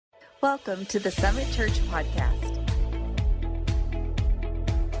Welcome to the Summit Church Podcast.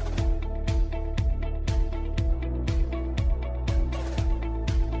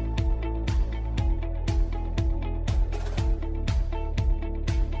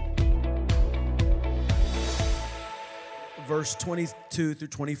 Verse 22 through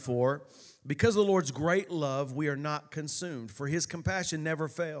 24, because of the Lord's great love, we are not consumed, for his compassion never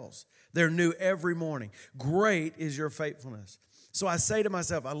fails. They're new every morning. Great is your faithfulness. So I say to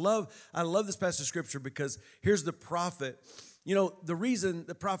myself, I love this passage of scripture because here's the prophet. You know, the reason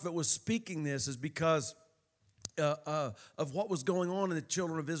the prophet was speaking this is because of what was going on in the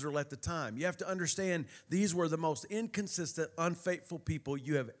children of Israel at the time. You have to understand these were the most inconsistent, unfaithful people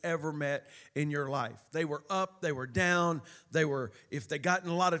you have ever met in your life. They were up, they were down, if they got in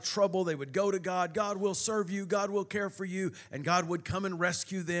a lot of trouble, they would go to God. God will serve you, God will care for you, and God would come and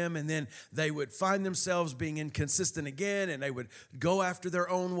rescue them, and then they would find themselves being inconsistent again, and they would go after their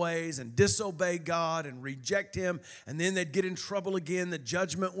own ways and disobey God and reject him, and then they'd get in trouble again, the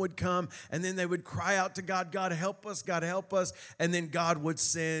judgment would come, and then they would cry out to God, God help us, God help us, and then God would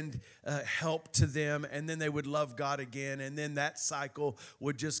send help to them, and then they would love God again, and then that cycle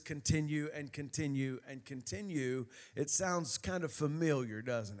would just continue and continue and continue. It sounds kind of familiar,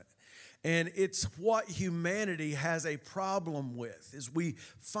 doesn't it? And it's what humanity has a problem with, is we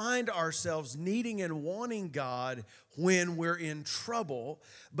find ourselves needing and wanting God when we're in trouble,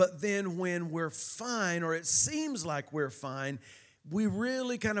 but then when we're fine, or it seems like we're fine, we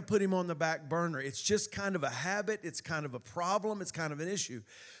really kind of put him on the back burner. It's just kind of a habit. It's kind of a problem. It's kind of an issue.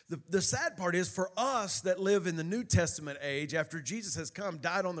 The sad part is for us that live in the New Testament age, after Jesus has come,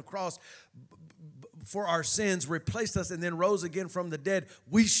 died on the cross for our sins, replaced us, and then rose again from the dead,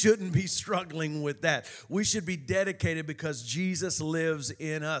 we shouldn't be struggling with that. We should be dedicated because Jesus lives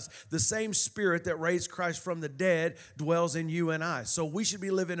in us. The same Spirit that raised Christ from the dead dwells in you and I. So we should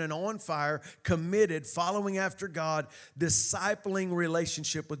be living an on fire, committed, following after God, discipling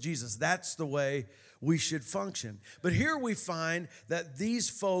relationship with Jesus. That's the way we should function. But here we find that these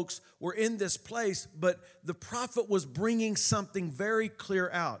folks were in this place, but the prophet was bringing something very clear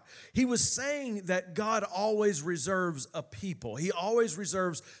out. He was saying that God always reserves a people. He always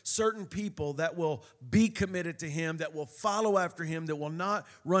reserves certain people that will be committed to him, that will follow after him, that will not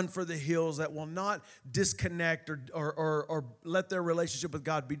run for the hills, that will not disconnect or let their relationship with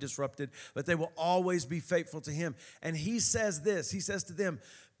God be disrupted, but they will always be faithful to him. And he says this, he says to them,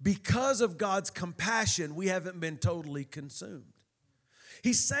 because of God's compassion, we haven't been totally consumed.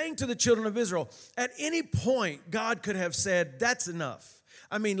 He's saying to the children of Israel, at any point, God could have said, that's enough.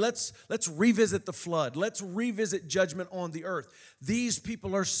 I mean, let's revisit the flood. Let's revisit judgment on the earth. These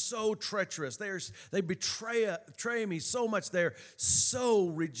people are so treacherous. They betray me so much. They're so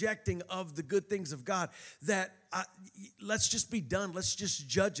rejecting of the good things of God that let's just be done. Let's just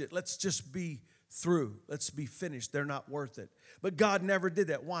judge it. Let's just be through. Let's be finished. They're not worth it. But God never did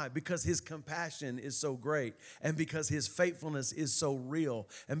that. Why? Because his compassion is so great, and because his faithfulness is so real,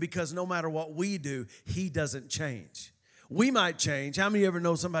 and because no matter what we do, he doesn't change. We might change. How many of you ever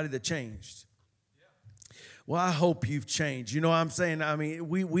know somebody that changed? Well, I hope you've changed. You know what I'm saying? I mean,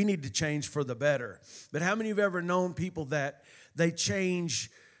 we need to change for the better. But how many of you have ever known people that they change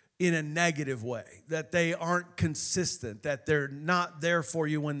in a negative way, that they aren't consistent, that they're not there for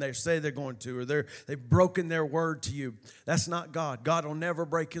you when they say they're going to, or they've broken their word to you? That's not God. God will never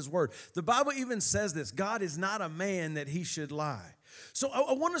break his word. The Bible even says this, God is not a man that he should lie. So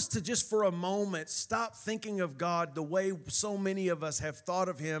I want us to just for a moment stop thinking of God the way so many of us have thought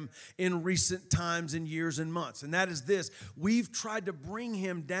of him in recent times and years and months. And that is this, we've tried to bring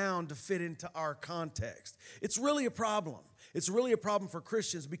him down to fit into our context. It's really a problem. It's really a problem for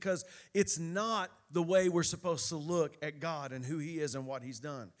Christians because it's not the way we're supposed to look at God and who he is and what he's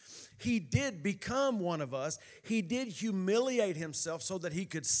done. He did become one of us. He did humiliate himself so that he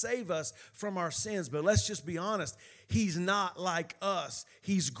could save us from our sins. But let's just be honest. He's not like us.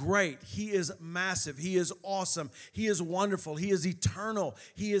 He's great. He is massive. He is awesome. He is wonderful. He is eternal.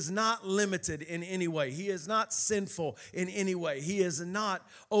 He is not limited in any way. He is not sinful in any way. He is not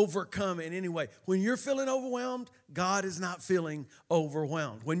overcome in any way. When you're feeling overwhelmed, God is not feeling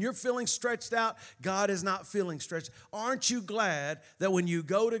overwhelmed. When you're feeling stretched out, God is not feeling stretched. Aren't you glad that when you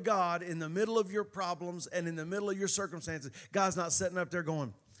go to God in the middle of your problems and in the middle of your circumstances, God's not sitting up there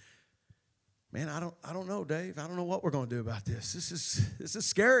going, man, I don't know, Dave. I don't know what we're going to do about this. This is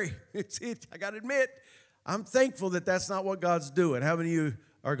scary. I got to admit, I'm thankful that that's not what God's doing. How many of you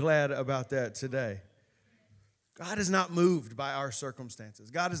are glad about that today? God is not moved by our circumstances.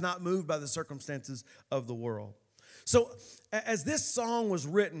 God is not moved by the circumstances of the world. So as this song was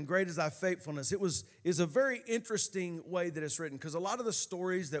written, Great Is Thy Faithfulness, is a very interesting way that it's written, because a lot of the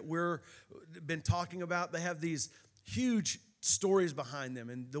stories that we're been talking about, they have these huge stories behind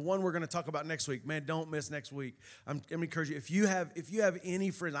them. And the one we're going to talk about next week, man, don't miss next week. I'm going to encourage you, if you have any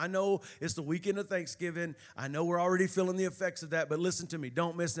friends, I know it's the weekend of Thanksgiving. I know we're already feeling the effects of that, but listen to me,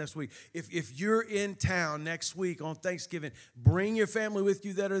 don't miss next week. If you're in town next week on Thanksgiving, bring your family with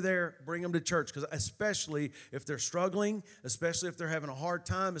you that are there. Bring them to church, because especially if they're struggling, especially if they're having a hard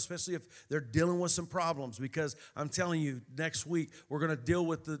time, especially if they're dealing with some problems, because I'm telling you, next week we're going to deal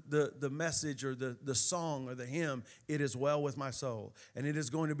with the message or the song or the hymn, It Is Well With My Soul. And it is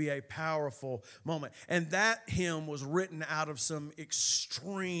going to be a powerful moment. And that hymn was written out of some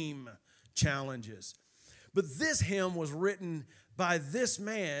extreme challenges. But this hymn was written by this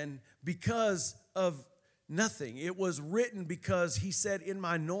man because of nothing. It was written because he said, in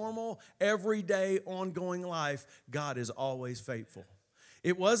my normal, everyday, ongoing life, God is always faithful.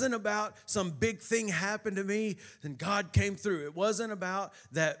 It wasn't about some big thing happened to me and God came through. It wasn't about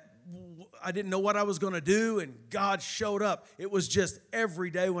that I didn't know what I was going to do and God showed up. It was just every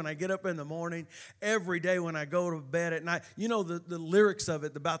day when I get up in the morning, every day when I go to bed at night. You know the lyrics of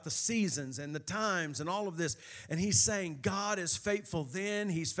it about the seasons and the times and all of this. And he's saying God is faithful then,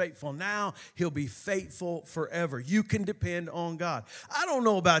 he's faithful now, he'll be faithful forever. You can depend on God. I don't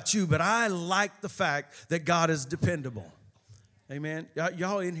know about you, but I like the fact that God is dependable. Amen.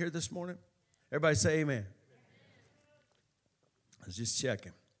 Y'all in here this morning? Everybody say amen. I was just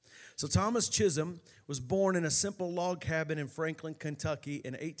checking. So Thomas Chisholm was born in a simple log cabin in Franklin, Kentucky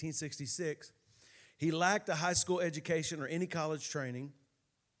in 1866. He lacked a high school education or any college training,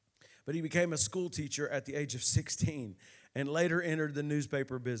 but he became a school teacher at the age of 16 and later entered the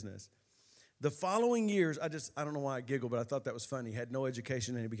newspaper business. The following years, I don't know why I giggle, but I thought that was funny. He had no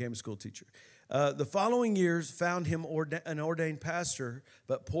education and he became a school teacher. The following years found him an ordained pastor,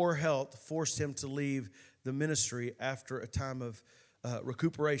 but poor health forced him to leave the ministry after a time of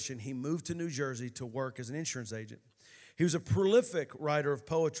recuperation. He moved to New Jersey to work as an insurance agent. He was a prolific writer of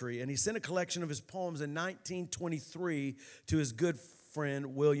poetry, and he sent a collection of his poems in 1923 to his good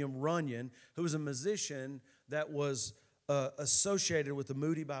friend William Runyon, who was a musician that was associated with the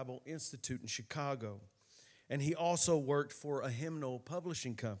Moody Bible Institute in Chicago. And he also worked for a hymnal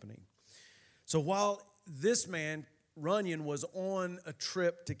publishing company. So while this man, Runyon, was on a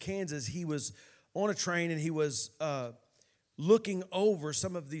trip to Kansas, he was on a train and he was looking over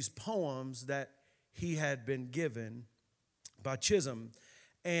some of these poems that he had been given by Chisholm.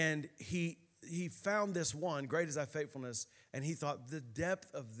 And he found this one, Great Is Thy Faithfulness, and he thought the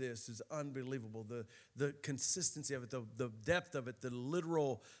depth of this is unbelievable. The consistency of it, the depth of it, the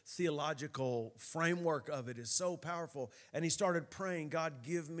literal theological framework of it is so powerful. And he started praying, God,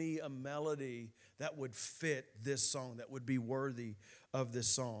 give me a melody that would fit this song, that would be worthy of this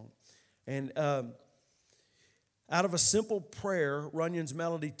song. And out of a simple prayer, Runyon's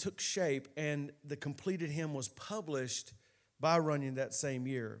melody took shape, and the completed hymn was published by Runyon that same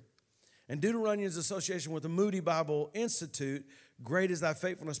year. And due to Runyon's association with the Moody Bible Institute, Great Is Thy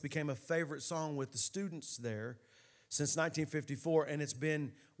Faithfulness became a favorite song with the students there since 1954, and it's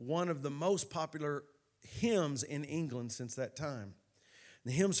been one of the most popular hymns in England since that time.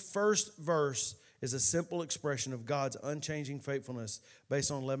 The hymn's first verse is a simple expression of God's unchanging faithfulness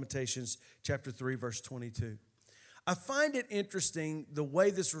based on Lamentations chapter 3, verse 22. I find it interesting the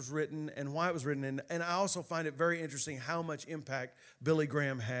way this was written and why it was written, and I also find it very interesting how much impact Billy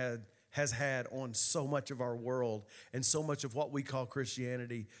Graham has had on so much of our world and so much of what we call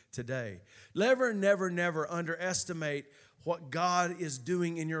Christianity today. Never underestimate what God is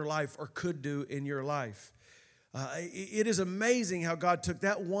doing in your life or could do in your life. It is amazing how God took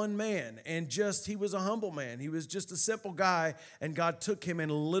that one man and he was a humble man. He was just a simple guy, and God took him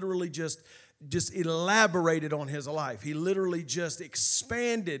and literally just elaborated on his life. He literally just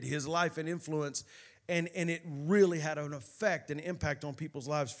expanded his life and influence, and it really had an effect and impact on people's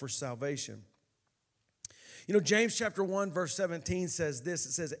lives for salvation. You know, James chapter 1, verse 17 says this.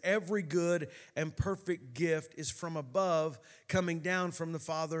 It says, every good and perfect gift is from above, coming down from the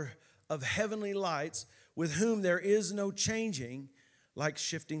Father of heavenly lights, with whom there is no changing, like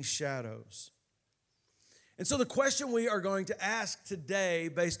shifting shadows. And so the question we are going to ask today,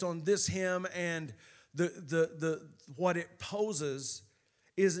 based on this hymn and the what it poses,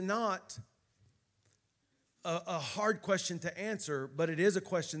 is not a hard question to answer, but it is a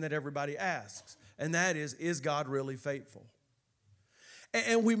question that everybody asks, and that is God really faithful?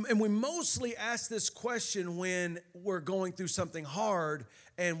 And we mostly ask this question when we're going through something hard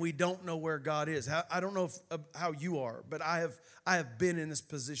and we don't know where God is. I don't know how you are, but I have been in this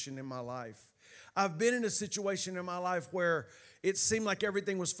position in my life. I've been in a situation in my life where it seemed like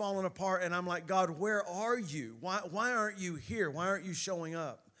everything was falling apart, and I'm like, God, where are you? Why aren't you here? Why aren't you showing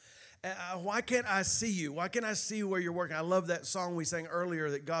up? Why can't I see you? Why can't I see where you're working? I love that song we sang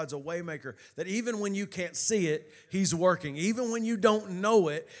earlier, that God's a way maker, that even when you can't see it, He's working. Even when you don't know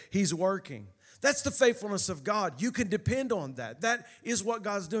it, He's working. That's the faithfulness of God. You can depend on that. That is what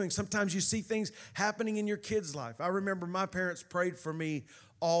God's doing. Sometimes you see things happening in your kid's life. I remember my parents prayed for me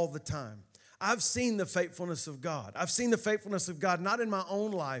all the time. I've seen the faithfulness of God. I've seen the faithfulness of God, not in my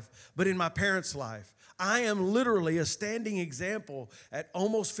own life, but in my parents' life. I am literally a standing example at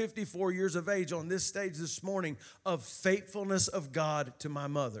almost 54 years of age on this stage this morning of faithfulness of God to my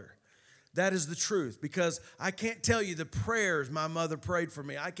mother. That is the truth, because I can't tell you the prayers my mother prayed for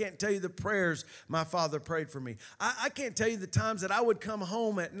me. I can't tell you the prayers my father prayed for me. I can't tell you the times that I would come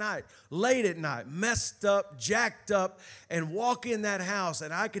home at night, late at night, messed up, jacked up, and walk in that house,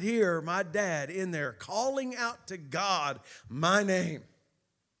 and I could hear my dad in there calling out to God my name.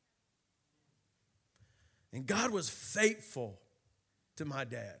 And God was faithful to my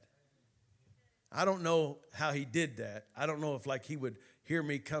dad. I don't know how He did that. I don't know if He would hear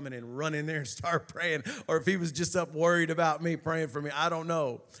me coming and run in there and start praying, or if He was just up worried about me praying for me. I don't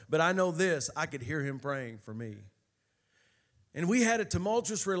know. But I know this, I could hear Him praying for me. And we had a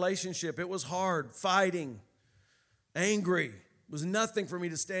tumultuous relationship. It was hard, fighting, angry. It was nothing for me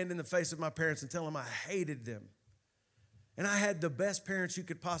to stand in the face of my parents and tell them I hated them. And I had the best parents you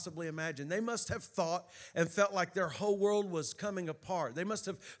could possibly imagine. They must have thought and felt like their whole world was coming apart. They must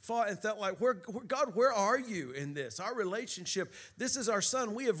have thought and felt like, God, where are you in this? Our relationship, this is our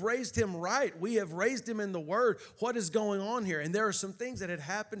son. We have raised him right. We have raised him in the Word. What is going on here? And there are some things that had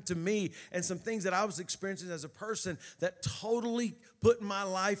happened to me and some things that I was experiencing as a person that totally put my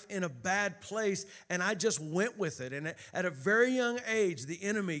life in a bad place, and I just went with it. And at a very young age, the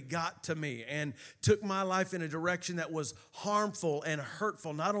enemy got to me and took my life in a direction that was harmful and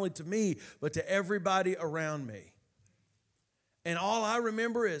hurtful, not only to me, but to everybody around me. And all I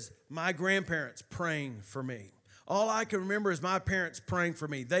remember is my grandparents praying for me. All I can remember is my parents praying for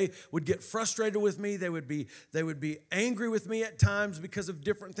me. They would get frustrated with me. They would be angry with me at times because of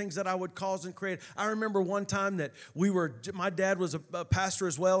different things that I would cause and create. I remember one time that my dad was a pastor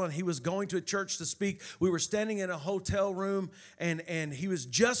as well, and he was going to a church to speak. We were standing in a hotel room, and he was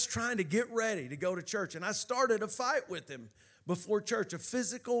just trying to get ready to go to church. And I started a fight with him before church, a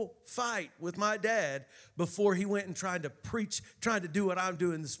physical fight with my dad before he went and tried to preach, trying to do what I'm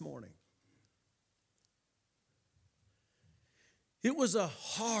doing this morning. It was a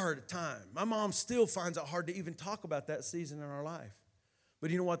hard time. My mom still finds it hard to even talk about that season in our life. But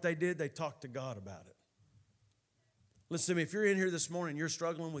you know what they did? They talked to God about it. Listen to me, if you're in here this morning, you're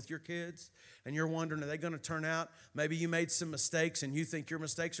struggling with your kids, and you're wondering, are they going to turn out? Maybe you made some mistakes, and you think your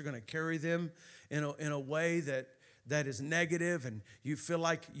mistakes are going to carry them in a way that is negative, and you feel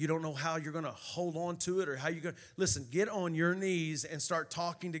like you don't know how you're going to hold on to it, or how you're going to... Listen, get on your knees and start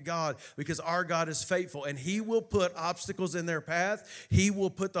talking to God, because our God is faithful, and He will put obstacles in their path. He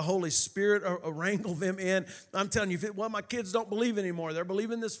will put the Holy Spirit wrangle them in. I'm telling you, my kids don't believe anymore. They're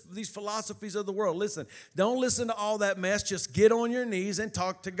believing these philosophies of the world. Listen, don't listen to all that mess. Just get on your knees and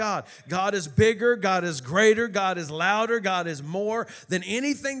talk to God. God is bigger. God is greater. God is louder. God is more than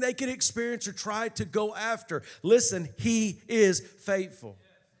anything they could experience or try to go after. Listen, He is faithful.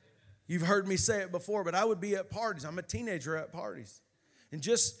 You've heard me say it before, but I would be at parties. I'm a teenager at parties, and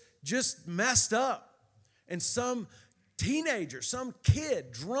just messed up. And some teenager, some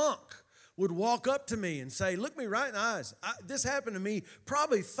kid drunk would walk up to me and say, look me right in the eyes. This happened to me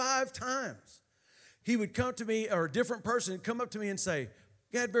probably 5 times. He would come to me, or a different person would come up to me and say,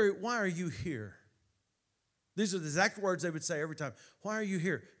 Gadberry, why are you here? These are the exact words they would say every time. Why are you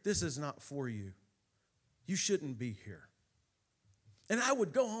here? This is not for you. You shouldn't be here. And I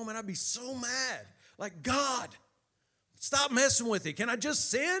would go home and I'd be so mad. Like, God, stop messing with it. Can I just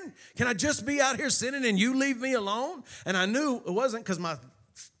sin? Can I just be out here sinning and you leave me alone? And I knew it wasn't, because my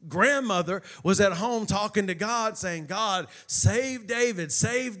grandmother was at home talking to God, saying, God, save David,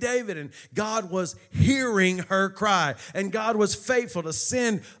 save David. And God was hearing her cry. And God was faithful to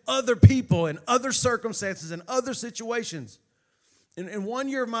send other people in other circumstances and other situations. In 1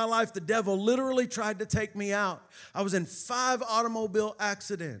 year of my life, the devil literally tried to take me out. I was in 5 automobile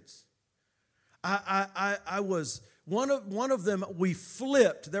accidents. I was one of them. We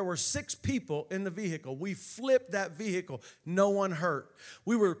flipped. There were 6 people in the vehicle. We flipped that vehicle. No one hurt.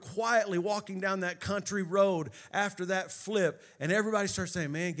 We were quietly walking down that country road after that flip, and everybody started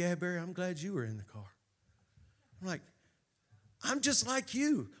saying, "Man, Gadberry, I'm glad you were in the car." I'm like, I'm just like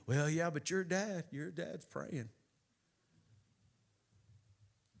you. Well, yeah, but your dad's praying.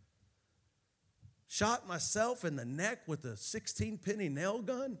 shot myself in the neck with a 16-penny nail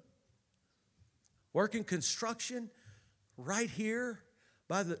gun, working construction right here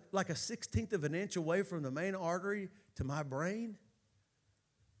like a 16th of an inch away from the main artery to my brain.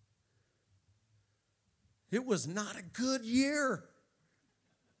 It was not a good year.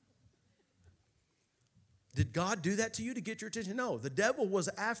 Did God do that to you to get your attention? No, the devil was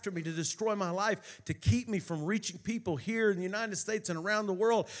after me to destroy my life, to keep me from reaching people here in the United States and around the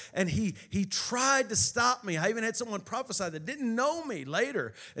world. And he tried to stop me. I even had someone prophesy that didn't know me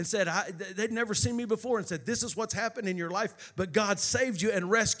later and said, they'd never seen me before, and said, this is what's happened in your life, but God saved you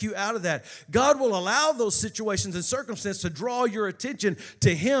and rescued you out of that. God will allow those situations and circumstances to draw your attention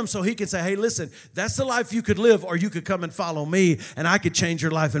to Him so He can say, hey, listen, that's the life you could live, or you could come and follow me, and I could change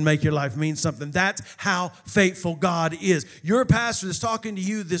your life and make your life mean something. That's how faithful God is. Your pastor that's talking to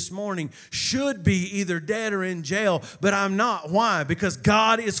you this morning should be either dead or in jail, but I'm not. Why? Because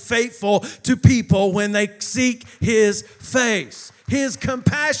God is faithful to people when they seek His face. His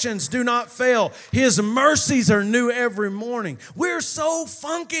compassions do not fail. His mercies are new every morning. We're so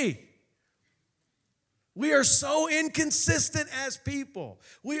funky. We are so inconsistent as people.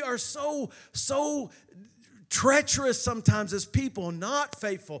 We are so treacherous sometimes as people, not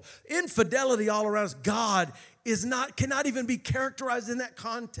faithful. Infidelity all around us. God cannot even be characterized in that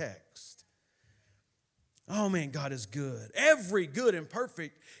context. Oh man, God is good. Every good and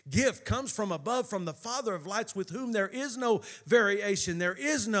perfect gift comes from above, from the Father of lights, with whom there is no variation, there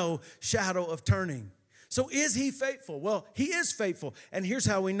is no shadow of turning. So is He faithful? Well, He is faithful. And here's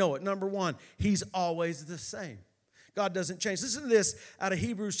how we know it. Number one, He's always the same. God doesn't change. Listen to this out of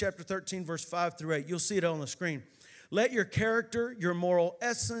Hebrews chapter 13, verse 5 through 8. You'll see it on the screen. Let your character, your moral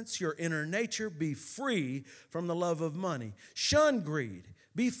essence, your inner nature be free from the love of money. Shun greed.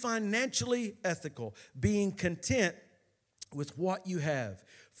 Be financially ethical, being content with what you have.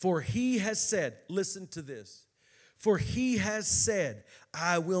 For He has said, listen to this. For He has said,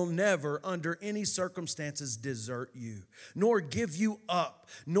 I will never under any circumstances desert you, nor give you up,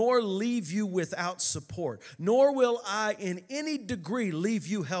 nor leave you without support, nor will I in any degree leave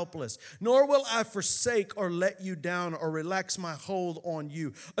you helpless, nor will I forsake or let you down or relax my hold on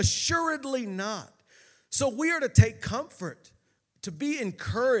you. Assuredly not. So we are to take comfort, to be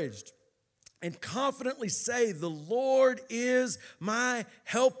encouraged, and confidently say, the Lord is my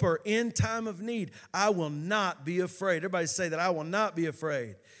helper in time of need. I will not be afraid. Everybody say that, I will not be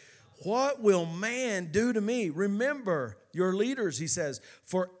afraid. What will man do to me? Remember your leaders, he says,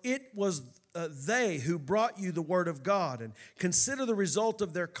 for it was they who brought you the word of God, and consider the result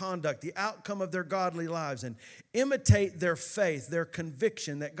of their conduct, the outcome of their godly lives, and imitate their faith, their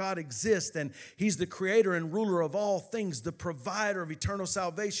conviction that God exists and He's the creator and ruler of all things, the provider of eternal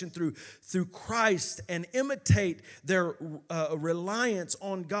salvation through Christ, and imitate their reliance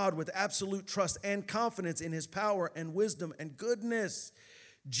on God with absolute trust and confidence in His power and wisdom and goodness.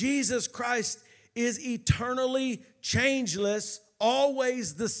 Jesus Christ is eternally changeless,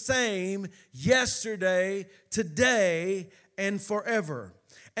 always the same, yesterday, today, and forever.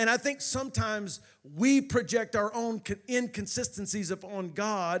 And I think sometimes we project our own inconsistencies upon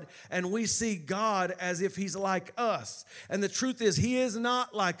God, and we see God as if He's like us. And the truth is, He is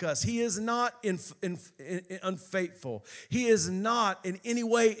not like us. He is not unfaithful. He is not in any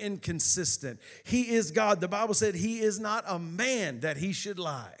way inconsistent. He is God. The Bible said He is not a man that He should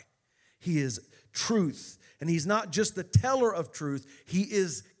lie. He is truth. And He's not just the teller of truth. He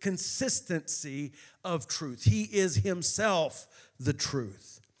is consistency of truth. He is Himself the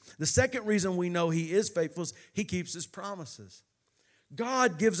truth. The second reason we know He is faithful is He keeps His promises.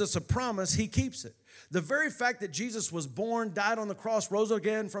 God gives us a promise, He keeps it. The very fact that Jesus was born, died on the cross, rose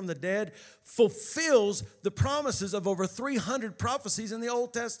again from the dead, fulfills the promises of over 300 prophecies in the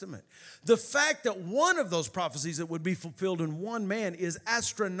Old Testament. The fact that one of those prophecies that would be fulfilled in one man is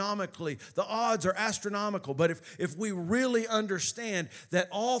astronomically, the odds are astronomical. But if we really understand that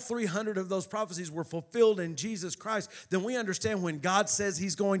all 300 of those prophecies were fulfilled in Jesus Christ, then we understand when God says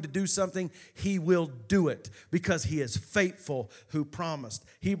He's going to do something, He will do it because He is faithful who promised.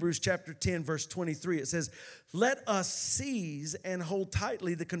 Hebrews chapter 10, verse 23, it says, let us seize and hold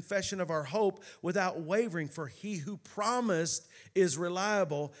tightly the confession of our hope without wavering, for He who promised is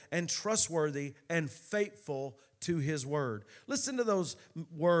reliable and trustworthy and faithful to His word. Listen to those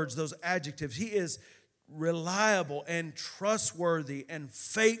words, those adjectives. He is reliable and trustworthy and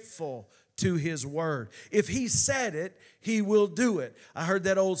faithful to his word. If he said it, he will do it. I heard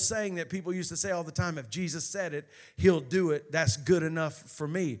that old saying that people used to say all the time, if Jesus said it, he'll do it. That's good enough for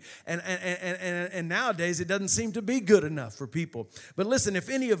me. And nowadays, it doesn't seem to be good enough for people. But listen, if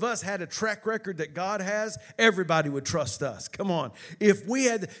any of us had a track record that God has, everybody would trust us. Come on. If we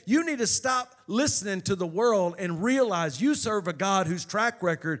had, you need to stop listening to the world and realize you serve a God whose track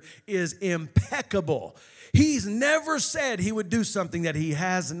record is impeccable. He's never said he would do something that he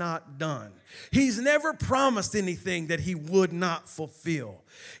has not done. He's never promised anything that he would not fulfill.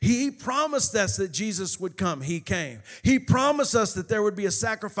 He promised us that Jesus would come. He came. He promised us that there would be a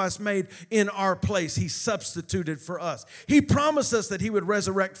sacrifice made in our place. He substituted for us. He promised us that he would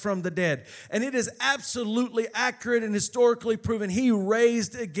resurrect from the dead. And it is absolutely accurate and historically proven. He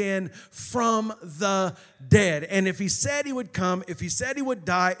raised again from the dead. And if he said he would come, if he said he would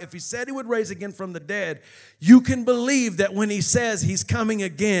die, if he said he would raise again from the dead, you can believe that when he says he's coming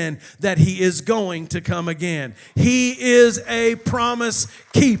again, that he is going to come again. He is a promise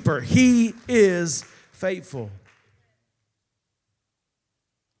keeper. He is faithful.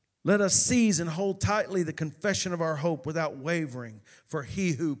 Let us seize and hold tightly the confession of our hope without wavering, for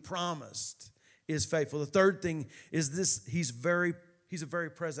he who promised is faithful. The third thing is this: he's a very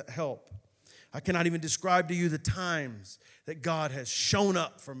present help. I cannot even describe to you the times that God has shown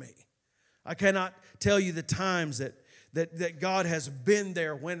up for me. I cannot tell you the times that God has been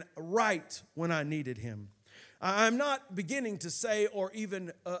there when I needed him. I'm not beginning to say or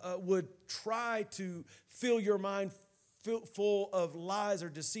even would try to fill your mind full of lies or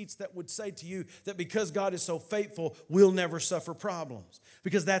deceits that would say to you that because God is so faithful, we'll never suffer problems.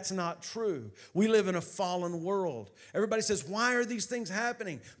 Because that's not true. We live in a fallen world. Everybody says, why are these things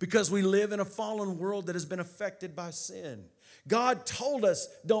happening? Because we live in a fallen world that has been affected by sin. God told us,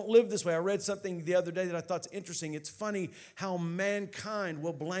 don't live this way. I read something the other day that I thought's interesting. It's funny how mankind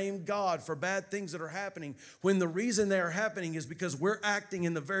will blame God for bad things that are happening when the reason they are happening is because we're acting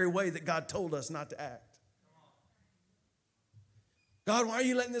in the very way that God told us not to act. God, why are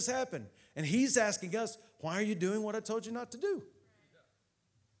you letting this happen? And he's asking us, why are you doing what I told you not to do?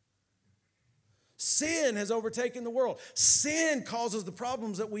 Sin has overtaken the world. Sin causes the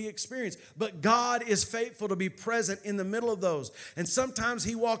problems that we experience. But God is faithful to be present in the middle of those. And sometimes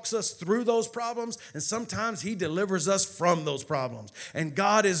he walks us through those problems, and sometimes he delivers us from those problems. And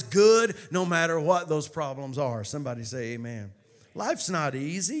God is good no matter what those problems are. Somebody say amen. Life's not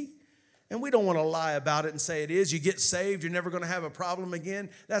easy. And we don't want to lie about it and say it is. You get saved, you're never going to have a problem again.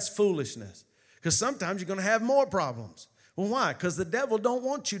 That's foolishness. Because sometimes you're going to have more problems. Well, why? Because the devil don't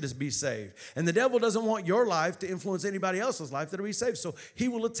want you to be saved. And the devil doesn't want your life to influence anybody else's life that'll be saved. So he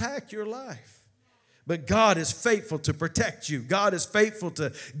will attack your life. But God is faithful to protect you. God is faithful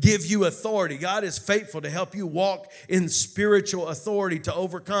to give you authority. God is faithful to help you walk in spiritual authority to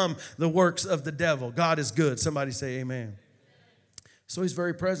overcome the works of the devil. God is good. Somebody say amen. So he's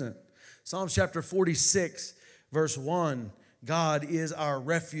very present. Psalms chapter 46, verse 1, God is our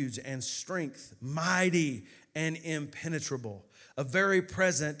refuge and strength, mighty and impenetrable, a very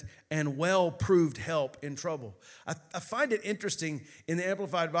present and well-proved help in trouble. I find it interesting in the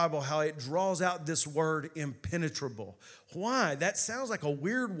Amplified Bible how it draws out this word impenetrable. Why? That sounds like a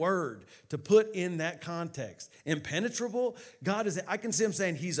weird word to put in that context. Impenetrable? God is, I can see him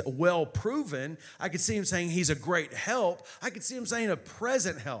saying he's well-proven. I can see him saying he's a great help. I can see him saying a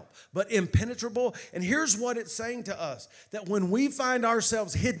present help. But impenetrable, and here's what it's saying to us, that when we find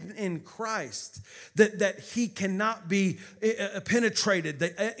ourselves hidden in Christ, that he cannot be penetrated.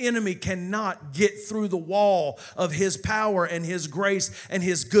 The enemy cannot get through the wall of his power and his grace and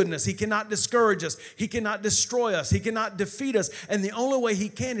his goodness. He cannot discourage us. He cannot destroy us. He cannot defeat us. And the only way he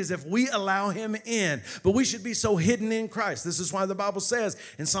can is if we allow him in. But we should be so hidden in Christ. This is why the Bible says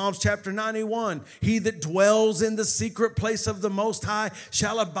in Psalms chapter 91, he that dwells in the secret place of the Most High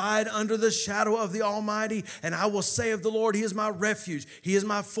shall abide under the shadow of the Almighty. And I will say of the Lord, he is my refuge. He is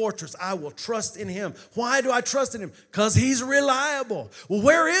my fortress. I will trust in him. Why do I trust in him? Because he's reliable. Well,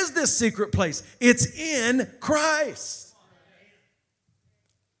 where is this secret place? It's in Christ.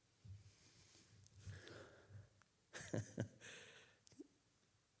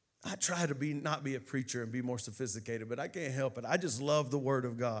 I try to not be a preacher and be more sophisticated, but I can't help it. I just love the Word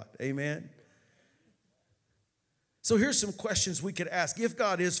of God. Amen. So here's some questions we could ask. If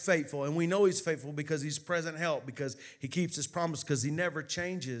God is faithful, and we know he's faithful because he's present help, because he keeps his promise, because he never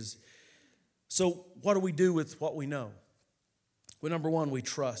changes. So what do we do with what we know? Well, number one, we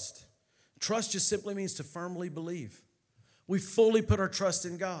trust. Trust just simply means to firmly believe. We fully put our trust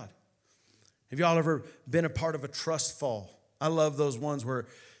in God. Have y'all ever been a part of a trust fall? I love those ones where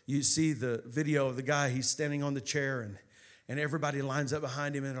you see the video of the guy, he's standing on the chair And everybody lines up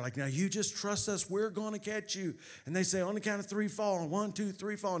behind him, and they're like, now you just trust us. We're going to catch you. And they say, on the count of 3, fall. And 1, 2,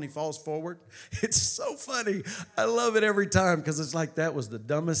 3, fall. And he falls forward. It's so funny. I love it every time because it's like that was the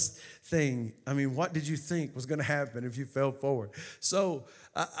dumbest thing. I mean, what did you think was going to happen if you fell forward? So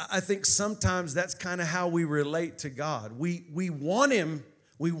I think sometimes that's kind of how we relate to God. We want him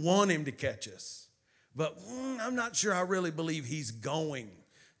to catch us. But I'm not sure I really believe he's going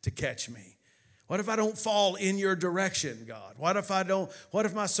to catch me. What if I don't fall in your direction, God? What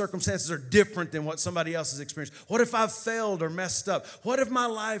if my circumstances are different than what somebody else has experienced? What if I've failed or messed up? What if my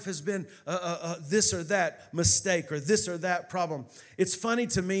life has been this or that mistake or this or that problem? It's funny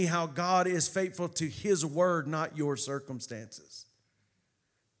to me how God is faithful to his word, not your circumstances.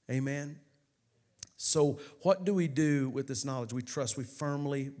 Amen? So what do we do with this knowledge? We trust, we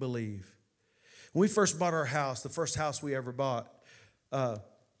firmly believe. When we first bought our house, the first house we ever bought,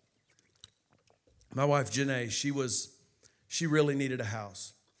 my wife, Janae, she really needed a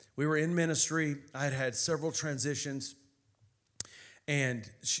house. We were in ministry. I had had several transitions, and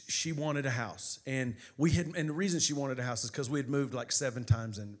she wanted a house. And the reason she wanted a house is because we had moved like 7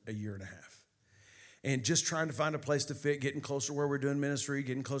 times in a year and a half. And just trying to find a place to fit, getting closer to where we're doing ministry,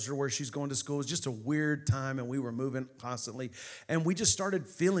 getting closer to where she's going to school. It was just a weird time, and we were moving constantly. And we just started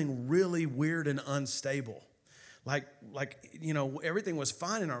feeling really weird and unstable. Like everything was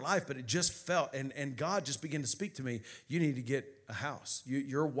fine in our life, but it just felt, and God just began to speak to me, you need to get a house.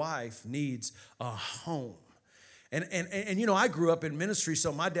 Your wife needs a home. And I grew up in ministry,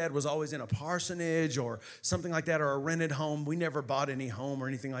 so my dad was always in a parsonage or something like that, or a rented home. We never bought any home or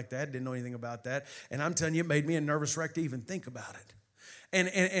anything like that, didn't know anything about that. And I'm telling you, it made me a nervous wreck to even think about it.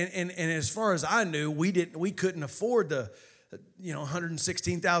 And as far as I knew, we couldn't afford the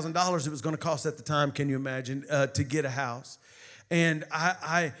 $116,000 it was going to cost at the time. Can you imagine to get a house? And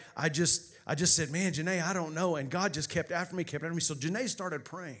I just said, man, Janae, I don't know. And God just kept after me. So Janae started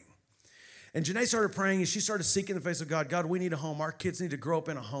praying. And Janae started praying, and she started seeking the face of God. God, we need a home. Our kids need to grow up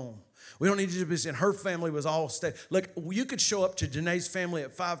in a home. We don't need you to be, and her family was all stay. Look, you could show up to Janae's family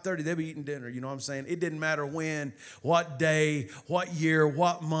at 5:30. They'd be eating dinner. You know what I'm saying? It didn't matter when, what day, what year,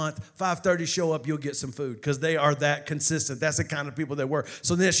 what month. 5:30, show up, you'll get some food because they are that consistent. That's the kind of people they were.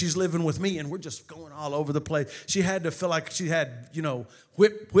 So then she's living with me, and we're just going all over the place. She had to feel like she had,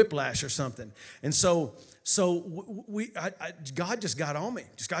 whiplash or something. And so God just got on me.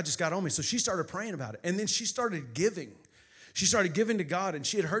 God just got on me. So she started praying about it. And then she started giving. She started giving to God, and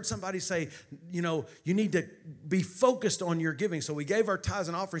she had heard somebody say, you need to be focused on your giving. So we gave our tithes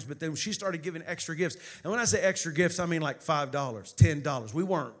and offerings, but then she started giving extra gifts. And when I say extra gifts, I mean like $5, $10.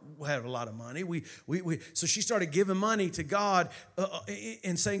 We had a lot of money. So she started giving money to God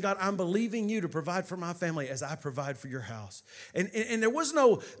and saying, God, I'm believing you to provide for my family as I provide for your house. And there was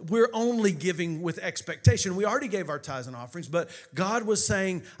no, we're only giving with expectation. We already gave our tithes and offerings, but God was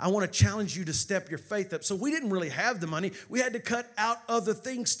saying, I want to challenge you to step your faith up. So we didn't really have the money. We had to cut out other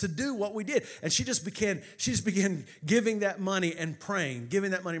things to do what we did. And she just began giving that money and praying.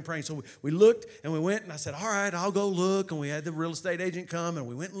 So we looked and we went, and I said, all right, I'll go look. And we had the real estate agent come, and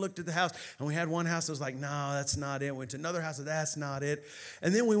we went and looked at the house. And we had one house that was like, no, that's not it. We went to another house, and that's not it.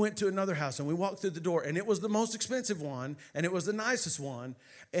 And then we went to another house, and we walked through the door, and it was the most expensive one, and it was the nicest one,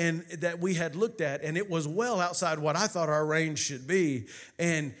 and that we had looked at, and it was well outside what I thought our range should be.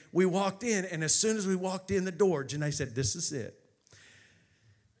 And we walked in, and as soon as we walked in the door, Janae said, this is it.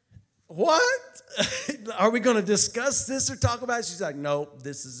 What? Are we going to discuss this or talk about it? She's like, no,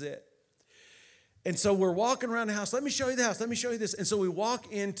 this is it. And so we're walking around the house. Let me show you the house. Let me show you this. And so we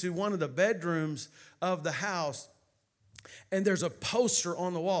walk into one of the bedrooms of the house, and there's a poster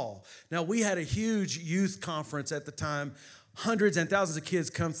on the wall. Now, we had a huge youth conference at the time. Hundreds and thousands of kids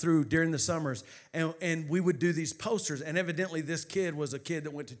come through during the summers, and we would do these posters. And evidently, this kid was a kid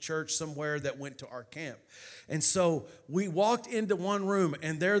that went to church somewhere that went to our camp. And so we walked into one room,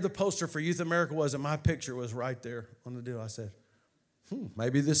 and there the poster for Youth America was, and my picture was right there on the deal. I said,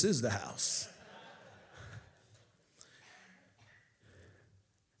 maybe this is the house.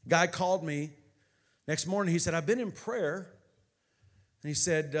 Guy called me next morning. He said, I've been in prayer. And he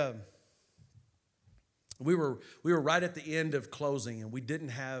said, we were right at the end of closing, and we didn't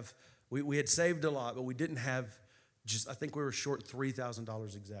have, we had saved a lot, but we didn't have I think we were short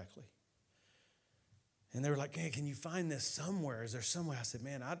 $3,000 exactly. And they were like, hey, can you find this somewhere? Is there somewhere? I said,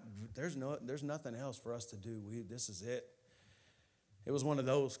 man, there's nothing else for us to do. This is it. It was one of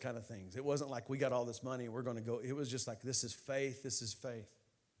those kind of things. It wasn't like we got all this money and we're going to go. It was just like, this is faith. This is faith.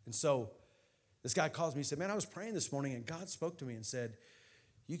 And so this guy calls me. He said, man, I was praying this morning, and God spoke to me and said,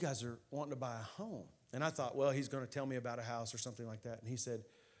 you guys are wanting to buy a home. And I thought, well, he's going to tell me about a house or something like that. And he said,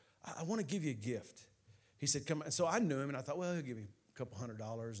 I want to give you a gift. He said, come on. So I knew him, and I thought, well, he'll give me a couple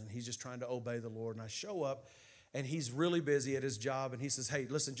 $100, and he's just trying to obey the Lord. And I show up, and he's really busy at his job, and he says, hey,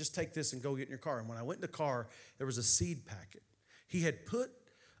 listen, just take this and go get in your car. And when I went in the car, there was a seed packet. He had put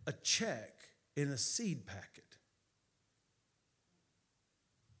a check in a seed packet.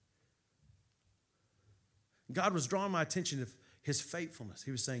 God was drawing my attention to his faithfulness.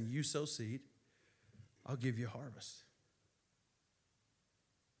 He was saying, you sow seed, I'll give you a harvest.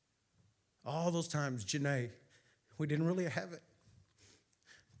 All those times, Janae, we didn't really have it,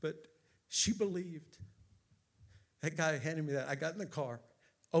 but she believed. That guy handed me that. I got in the car,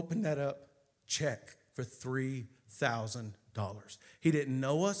 opened that up, check for $3,000. He didn't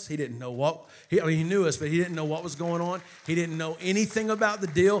know us. He didn't know what. He knew us, but he didn't know what was going on. He didn't know anything about the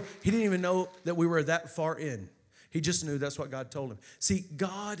deal. He didn't even know that we were that far in. He just knew that's what God told him. See,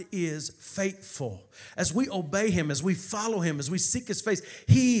 God is faithful. As we obey him, as we follow him, as we seek his face,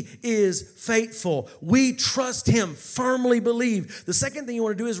 he is faithful. We trust him, firmly believe. The second thing you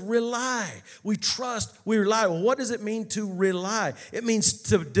want to do is rely. We trust, we rely. Well, what does it mean to rely? It means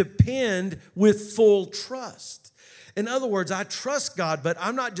to depend with full trust. In other words, I trust God, but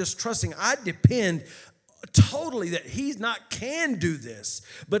I'm not just trusting. I depend totally that he not can do this,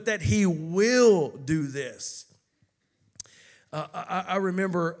 but that he will do this. I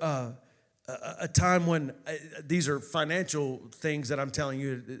remember a time when these are financial things that I'm telling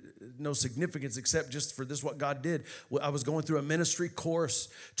you, no significance except just for this, what God did. I was going through a ministry course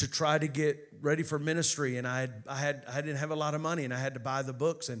to try to get ready for ministry, and I didn't have a lot of money, and I had to buy the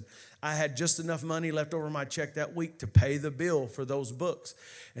books, and I had just enough money left over in my check that week to pay the bill for those books.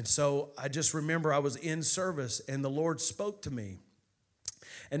 And so I just remember I was in service, and the Lord spoke to me.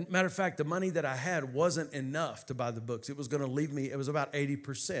 And matter of fact, the money that I had wasn't enough to buy the books. It was going to leave me, it was about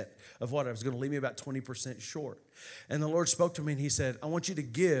 80% of what I was going to leave me about 20% short. And the Lord spoke to me and he said, I want you to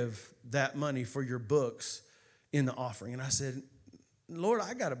give that money for your books in the offering. And I said, Lord,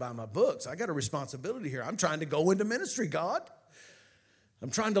 I got to buy my books. I got a responsibility here. I'm trying to go into ministry, God.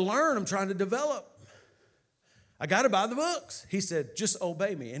 I'm trying to learn. I'm trying to develop. I got to buy the books. He said, just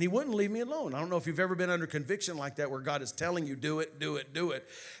obey me. And he wouldn't leave me alone. I don't know if you've ever been under conviction like that where God is telling you, do it, do it, do it.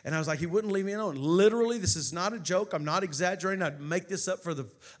 And I was like, he wouldn't leave me alone. Literally, this is not a joke. I'm not exaggerating. I'd make this up for the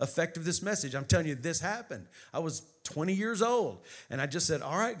effect of this message. I'm telling you, this happened. I was 20 years old. And I just said,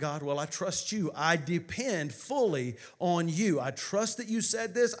 all right, God, well, I trust you. I depend fully on you. I trust that you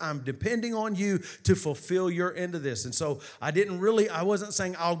said this. I'm depending on you to fulfill your end of this. And so I wasn't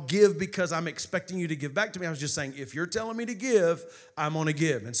saying I'll give because I'm expecting you to give back to me. I was just saying, if you're telling me to give, I'm going to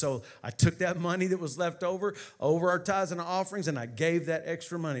give. And so I took that money that was left over our tithes and offerings, and I gave that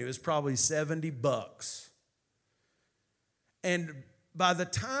extra money. It was probably $70. And by the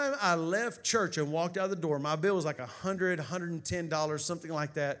time I left church and walked out the door, my bill was like $100, $110, something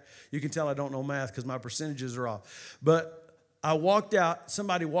like that. You can tell I don't know math because my percentages are off. But I walked out.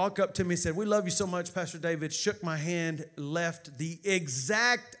 Somebody walked up to me and said, we love you so much, Pastor David. Shook my hand, left the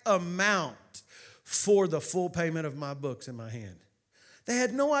exact amount for the full payment of my books in my hand. They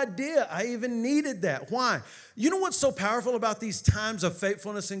had no idea I even needed that. Why? You know what's so powerful about these times of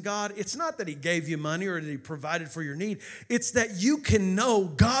faithfulness in God? It's not that he gave you money or that he provided for your need. It's that you can know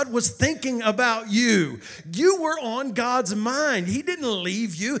God was thinking about you. You were on God's mind. He didn't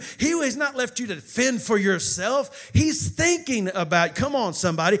leave you. He has not left you to fend for yourself. He's thinking about, come on,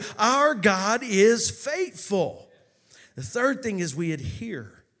 somebody. Our God is faithful. The third thing is we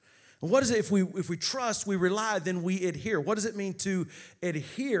adhere. And what is it? If we trust, we rely, then we adhere. What does it mean to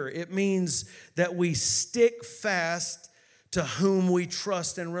adhere? It means that we stick fast to whom we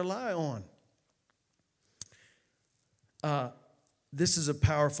trust and rely on. This is a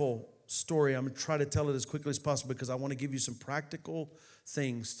powerful story. I'm going to try to tell it as quickly as possible because I want to give you some practical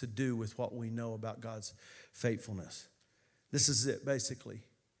things to do with what we know about God's faithfulness. This is it, basically.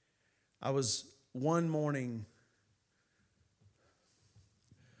 I was one morning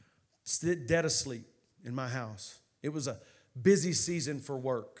dead asleep in my house. It was a busy season for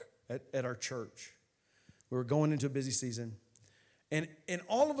work at our church. We were going into a busy season. And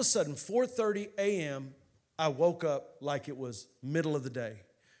all of a sudden, 4:30 a.m., I woke up like it was middle of the day.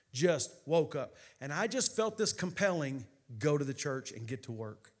 Just woke up. And I just felt this compelling, go to the church and get to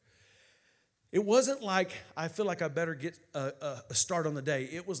work. It wasn't like I feel like I better get a start on the day.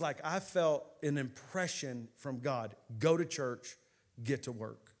 It was like I felt an impression from God, go to church, get to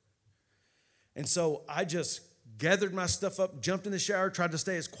work. And so I just gathered my stuff up, jumped in the shower, tried to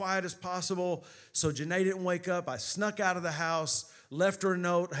stay as quiet as possible so Janae didn't wake up. I snuck out of the house, left her a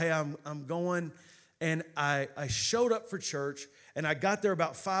note, hey, I'm going. And I showed up for church, and I got there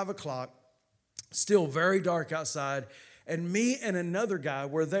about 5 o'clock, still very dark outside, and me and another guy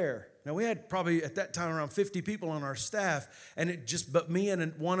were there. Now, we had probably at that time around 50 people on our staff, but me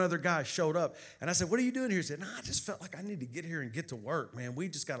and one other guy showed up. And I said, what are you doing here? He said, no, I just felt like I need to get here and get to work, man. We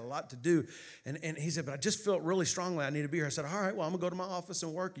just got a lot to do. And he said, but I just felt really strongly I need to be here. I said, all right, well, I'm going to go to my office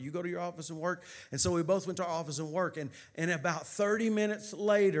and work. You go to your office and work. And so we both went to our office and work. And about 30 minutes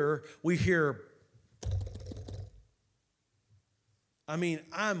later, we hear, I mean,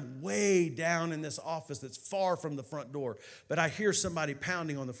 I'm way down in this office that's far from the front door, but I hear somebody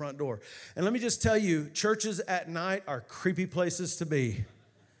pounding on the front door. And let me just tell you, churches at night are creepy places to be.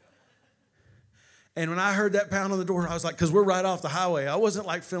 And when I heard that pound on the door, I was like, because we're right off the highway. I wasn't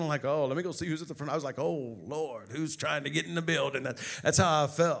like feeling like, oh, let me go see who's at the front. I was like, oh, Lord, who's trying to get in the building? That's how I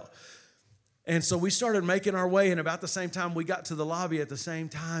felt. And so we started making our way, and about the same time, we got to the lobby at the same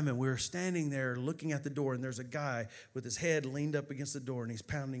time, and we were standing there looking at the door, and there's a guy with his head leaned up against the door, and he's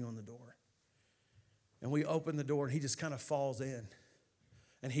pounding on the door. And we open the door, and he just kind of falls in,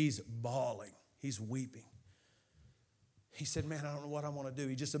 and he's bawling. He's weeping. He said, man, I don't know what I want to do.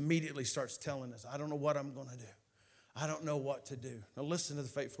 He just immediately starts telling us, I don't know what I'm going to do. I don't know what to do. Now listen to the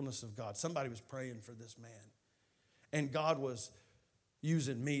faithfulness of God. Somebody was praying for this man, and God was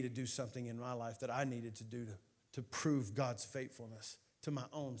using me to do something in my life that I needed to do to prove God's faithfulness to my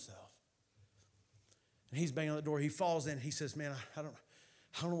own self. And he's banging on the door. He falls in. He says, man, I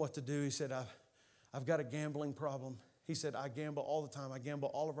don't know what to do. He said, I've got a gambling problem. He said, I gamble all the time. I gamble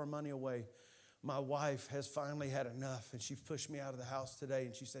all of our money away. My wife has finally had enough, and she pushed me out of the house today,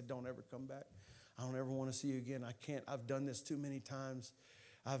 and she said, don't ever come back. I don't ever want to see you again. I can't. I've done this too many times.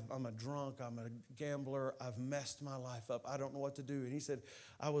 I'm a drunk, I'm a gambler, I've messed my life up. I don't know what to do. And he said,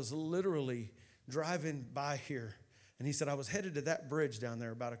 I was literally driving by here. And he said, I was headed to that bridge down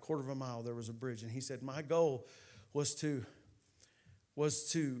there, about a quarter of a mile, there was a bridge. And he said, my goal was to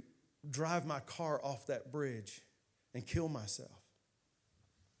drive my car off that bridge and kill myself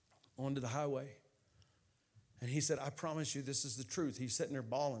onto the highway. And he said, I promise you this is the truth. He's sitting there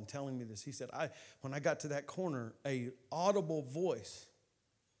bawling, telling me this. He said, when I got to that corner, a audible voice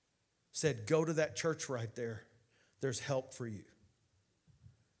said, go to that church right there. There's help for you.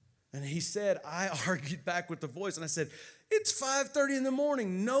 And he said, I argued back with the voice, and I said, it's 5:30 in the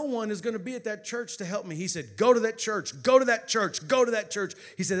morning. No one is going to be at that church to help me. He said, go to that church, go to that church, go to that church.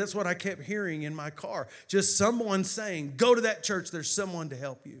 He said, that's what I kept hearing in my car. Just someone saying, go to that church. There's someone to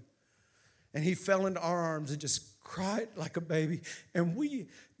help you. And he fell into our arms and just cried like a baby. And we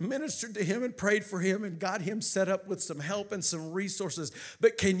ministered to him and prayed for him and got him set up with some help and some resources.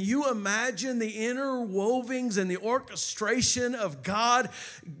 But can you imagine the interwovings and the orchestration of God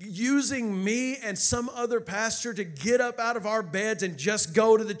using me and some other pastor to get up out of our beds and just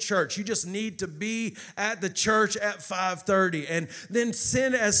go to the church? You just need to be at the church at 5:30. And then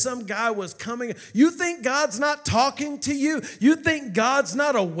sin, as some guy was coming, you think God's not talking to you? You think God's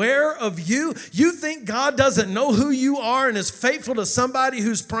not aware of you? You think God doesn't know who you are and is faithful to somebody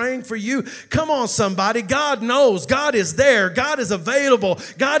who's praying for you? Come on, somebody. God knows. God is there. God is available.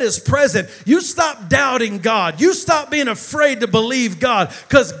 God is present. You stop doubting God. You stop being afraid to believe God,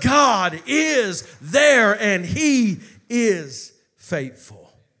 because God is there and He is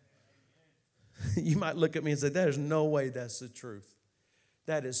faithful. You might look at me and say, there's no way that's the truth.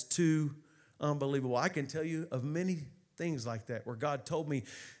 That is too unbelievable. I can tell you of many things like that where God told me,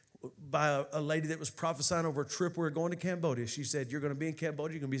 by a lady that was prophesying over a trip we were going to Cambodia. She said, you're going to be in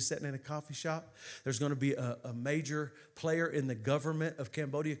Cambodia, you're going to be sitting in a coffee shop. There's going to be a major player in the government of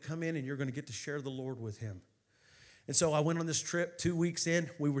Cambodia come in, and you're going to get to share the Lord with him. And so I went on this trip. 2 weeks in,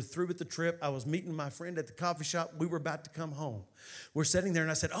 we were through with the trip. I was meeting my friend at the coffee shop. We were about to come home. We're sitting there,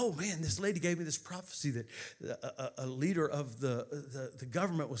 and I said, oh, man, this lady gave me this prophecy that a leader of the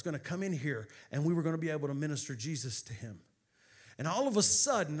government was going to come in here, and we were going to be able to minister Jesus to him. And all of a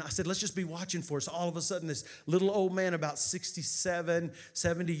sudden, I said, let's just be watching for us. All of a sudden, this little old man, about 67,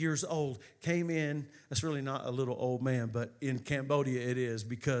 70 years old, came in. That's really not a little old man, but in Cambodia it is,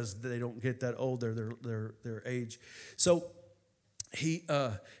 because they don't get that old, their age. So he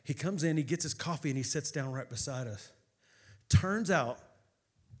comes in, he gets his coffee, and he sits down right beside us. Turns out,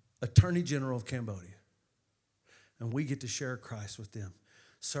 Attorney General of Cambodia. And we get to share Christ with them.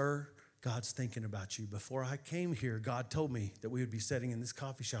 Sir, God's thinking about you. Before I came here, God told me that we would be sitting in this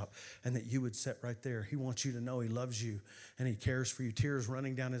coffee shop and that you would sit right there. He wants you to know He loves you and He cares for you. Tears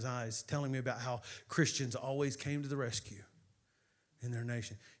running down his eyes, telling me about how Christians always came to the rescue in their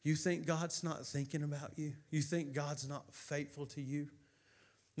nation. You think God's not thinking about you? You think God's not faithful to you?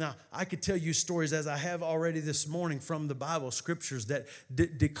 Now, I could tell you stories, as I have already this morning, from the Bible, scriptures that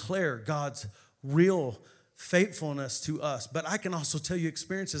declare God's real faithfulness to us. But I can also tell you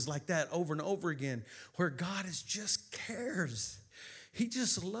experiences like that over and over again, where God just cares. He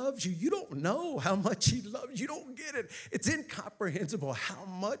just loves you. You don't know how much he loves you. You don't get it. It's incomprehensible how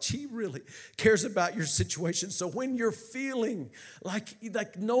much he really cares about your situation. So when you're feeling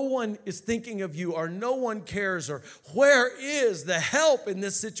like no one is thinking of you or no one cares or where is the help in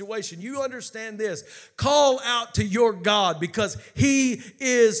this situation, you understand this. Call out to your God because he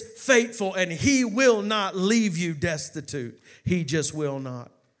is faithful and he will not leave you destitute. He just will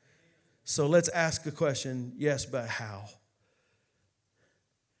not. So let's ask a question. Yes, but how?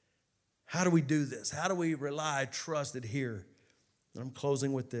 How do we do this? How do we rely, trust, adhere? And I'm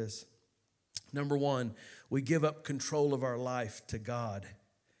closing with this. Number one, we give up control of our life to God,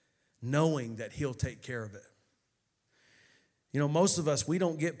 knowing that he'll take care of it. You know, most of us, we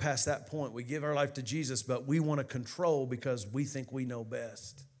don't get past that point. We give our life to Jesus, but we want to control because we think we know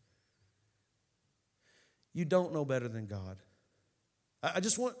best. You don't know better than God. I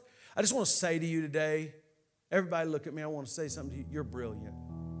just want to say to you today, everybody look at me, I want to say something to you. You're brilliant.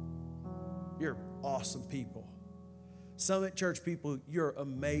 You're awesome people. Summit Church people, you're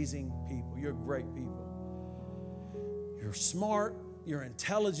amazing people. You're great people. You're smart, you're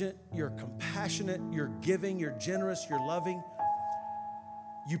intelligent, you're compassionate, you're giving, you're generous, you're loving.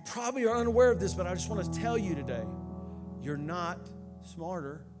 You probably are unaware of this, but I just want to tell you today, you're not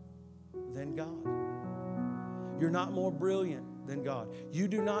smarter than God. You're not more brilliant than God. You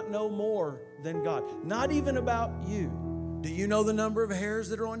do not know more than God. Not even about you. Do you know the number of hairs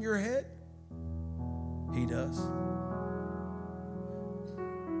that are on your head? He does.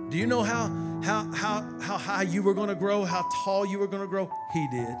 Do you know how high you were going to grow, how tall you were going to grow? He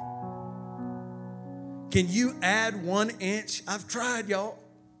did. Can you add 1 inch? I've tried, y'all.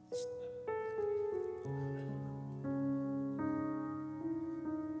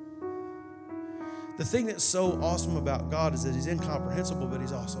 The thing that's so awesome about God is that he's incomprehensible, but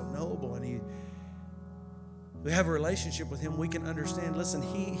he's also knowable, and we have a relationship with him. We can understand. Listen,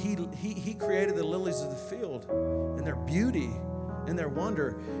 he created the lilies of the field and their beauty and their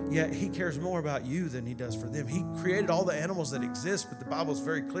wonder, yet he cares more about you than he does for them. He created all the animals that exist, but the Bible is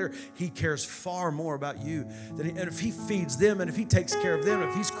very clear. He cares far more about you and if he feeds them and if he takes care of them,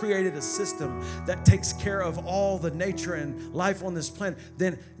 if he's created a system that takes care of all the nature and life on this planet,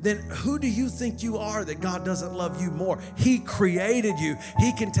 then who do you think you are that God doesn't love you more? He created you.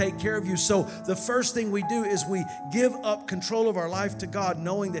 He can take care of you. So the first thing we do is we give up control of our life to God,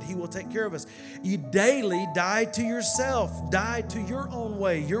 knowing that he will take care of us. You daily die to yourself, die to your own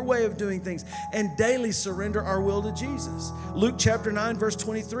way, your way of doing things, and daily surrender our will to Jesus. Luke chapter 9, verse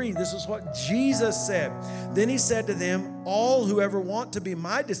 23, this is what Jesus said. Then he said to them, all who ever want to be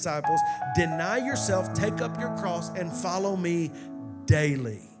my disciples, deny yourself, take up your cross, and follow me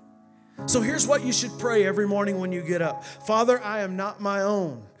daily. So here's what you should pray every morning when you get up. Father, I am not my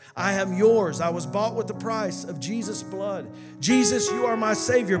own. I am yours. I was bought with the price of Jesus' blood. Jesus, you are my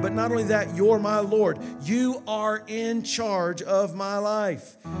Savior, but not only that, you're my Lord. You are in charge of my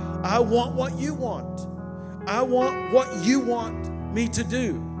life. I want what you want. I want what you want me to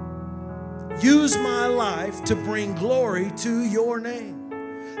do. Use my life to bring glory to your name.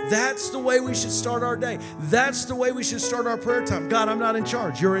 That's the way we should start our day. That's the way we should start our prayer time. God, I'm not in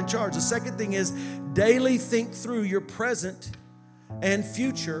charge. You're in charge. The second thing is daily think through your present and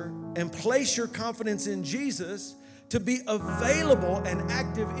future and place your confidence in Jesus to be available and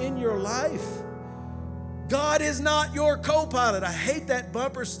active in your life. God is not your co-pilot. I hate that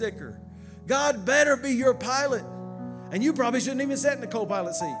bumper sticker. God better be your pilot. And you probably shouldn't even sit in the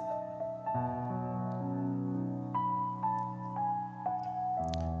co-pilot seat.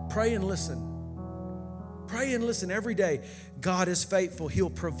 Pray and listen. Pray and listen every day. God is faithful. He'll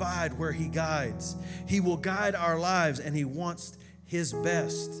provide where he guides. He will guide our lives, and he wants his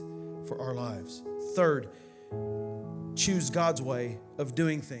best for our lives. Third, choose God's way of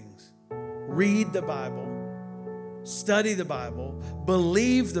doing things. Read the Bible, study the Bible,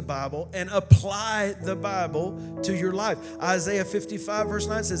 believe the Bible, and apply the Bible to your life. Isaiah 55 verse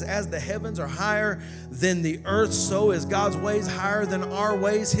 9 says, as the heavens are higher than the earth, so is God's ways higher than our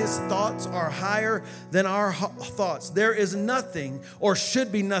ways. His thoughts are higher than our thoughts. There is nothing, or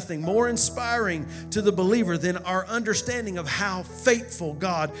should be nothing, more inspiring to the believer than our understanding of how faithful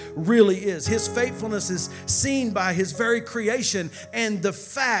God really is. His faithfulness is seen by his very creation and the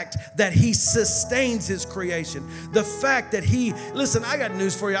fact that he sustains his creation. The fact that listen, I got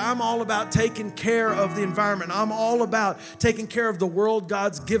news for you. I'm all about taking care of the environment. I'm all about taking care of the world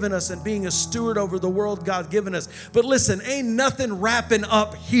God's given us and being a steward over the world God's given us. But listen, ain't nothing wrapping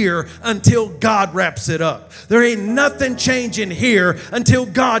up here until God wraps it up. There ain't nothing changing here until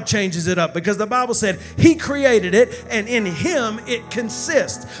God changes it up, because the Bible said he created it and in him it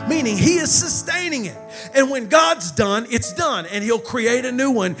consists, meaning he is sustaining it. And when God's done, it's done. And he'll create a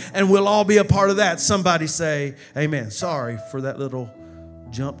new one, and we'll all be a part of that. Somebody say amen. Sorry for that little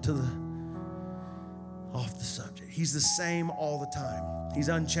jump to off the subject. He's the same all the time. He's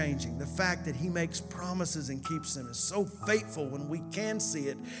unchanging. The fact that he makes promises and keeps them is so faithful when we can see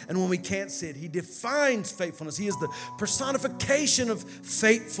it. And when we can't see it, he defines faithfulness. He is the personification of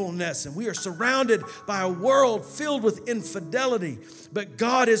faithfulness. And we are surrounded by a world filled with infidelity. But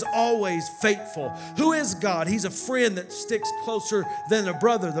God is always faithful. Who is God? He's a friend that sticks closer than a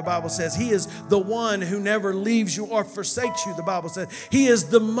brother, the Bible says. He is the one who never leaves you or forsakes you, the Bible says. He is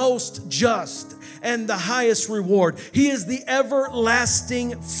the most just and the highest reward. He is the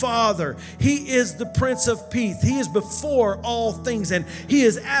everlasting Father. He is the Prince of Peace. He is before all things and he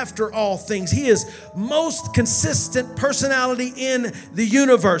is after all things. He is most consistent personality in the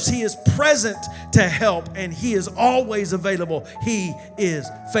universe. He is present to help and he is always available. He is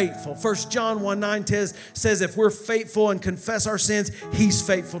faithful. 1 John 1:9 says if we're faithful and confess our sins, he's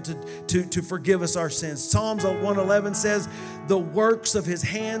faithful to forgive us our sins. Psalms 111 says the works of his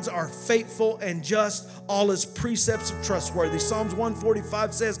hands are faithful and just. All his precepts are trustworthy. Psalms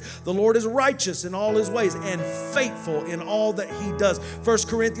 145 says the Lord is righteous in all his ways and faithful in all that he does. 1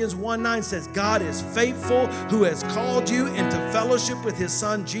 Corinthians 1:9 says God is faithful who has called you into fellowship with his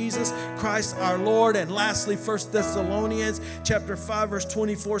son Jesus Christ our Lord. And lastly, 1 Thessalonians chapter 5 verse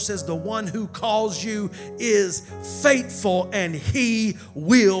 24 says the one who calls you is faithful and he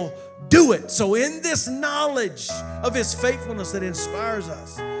will do it. So in this knowledge of his faithfulness that inspires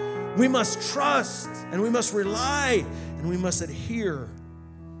us, we must trust and we must rely and we must adhere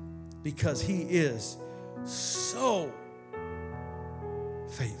because he is so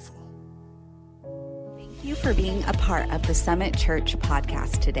faithful. Thank you for being a part of the Summit Church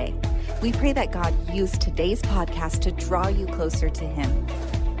podcast today. We pray that God used today's podcast to draw you closer to him.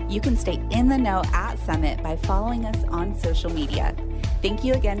 You can stay in the know at Summit by following us on social media. Thank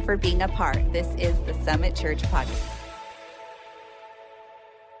you again for being a part. This is the Summit Church podcast.